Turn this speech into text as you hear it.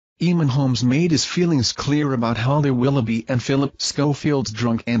Eamonn Holmes made his feelings clear about Holly Willoughby and Phillip Schofield's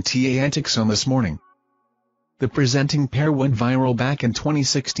drunk NTA antics on This Morning. The presenting pair went viral back in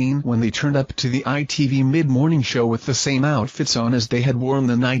 2016 when they turned up to the ITV mid-morning show with the same outfits on as they had worn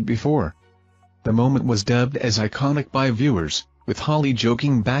the night before. The moment was dubbed as iconic by viewers, with Holly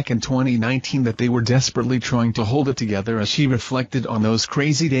joking back in 2019 that they were desperately trying to hold it together as she reflected on those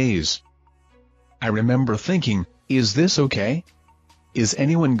crazy days. "I remember thinking, is this okay? Is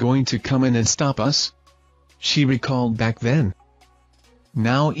anyone going to come in and stop us?" she recalled back then.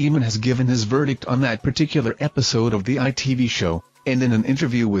 Now Eamonn has given his verdict on that particular episode of the ITV show, and in an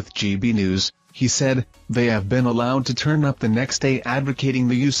interview with GB News, he said, "They have been allowed to turn up the next day advocating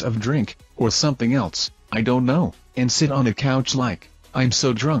the use of drink, or something else, I don't know, and sit on a couch like, I'm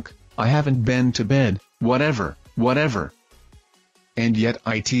so drunk, I haven't been to bed, whatever. And yet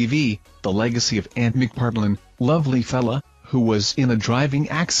ITV, the legacy of Ant McPartlin, lovely fella, who was in a driving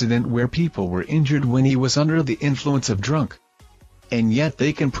accident where people were injured when he was under the influence of drunk. And yet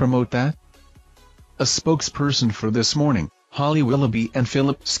they can promote that?" A spokesperson for This Morning, Holly Willoughby and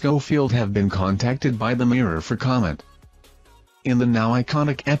Phillip Schofield have been contacted by the Mirror for comment. In the now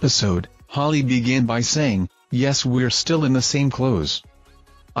iconic episode, Holly began by saying, "Yes, we're still in the same clothes.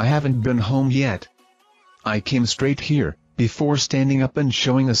 I haven't been home yet. I came straight here," before standing up and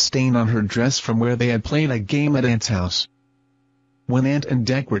showing a stain on her dress from where they had played a game at Ant's house. When Ant and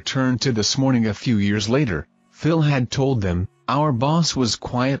Dec returned to This Morning a few years later, Phil had told them, "Our boss was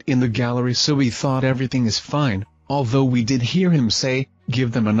quiet in the gallery so we thought everything is fine, although we did hear him say,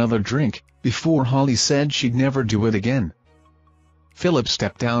 'Give them another drink,' before Holly said she'd never do it again." Phillip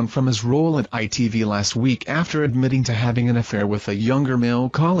stepped down from his role at ITV last week after admitting to having an affair with a younger male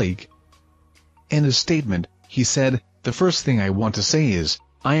colleague. In a statement, he said, "The first thing I want to say is,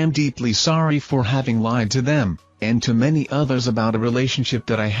 I am deeply sorry for having lied to them, and to many others about a relationship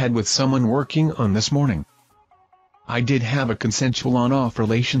that I had with someone working on This Morning. I did have a consensual on-off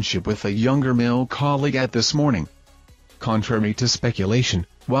relationship with a younger male colleague at This Morning. Contrary to speculation,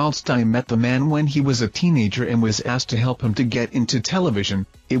 whilst I met the man when he was a teenager and was asked to help him to get into television,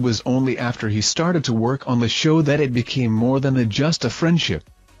 it was only after he started to work on the show that it became more than just a friendship.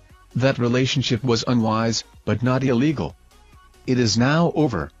 That relationship was unwise, but not illegal. It is now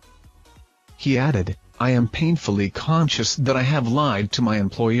over." He added, "I am painfully conscious that I have lied to my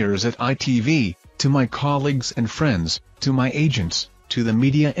employers at ITV, to my colleagues and friends, to my agents, to the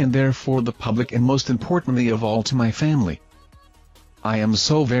media and therefore the public, and most importantly of all to my family. I am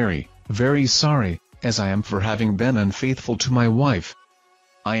so very, very sorry, as I am for having been unfaithful to my wife.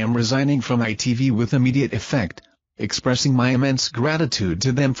 I am resigning from ITV with immediate effect, expressing my immense gratitude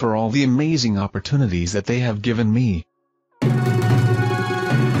to them for all the amazing opportunities that they have given me."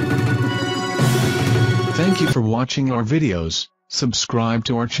 Thank you for watching our videos. Subscribe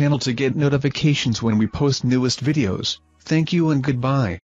to our channel to get notifications when we post newest videos. Thank you and goodbye.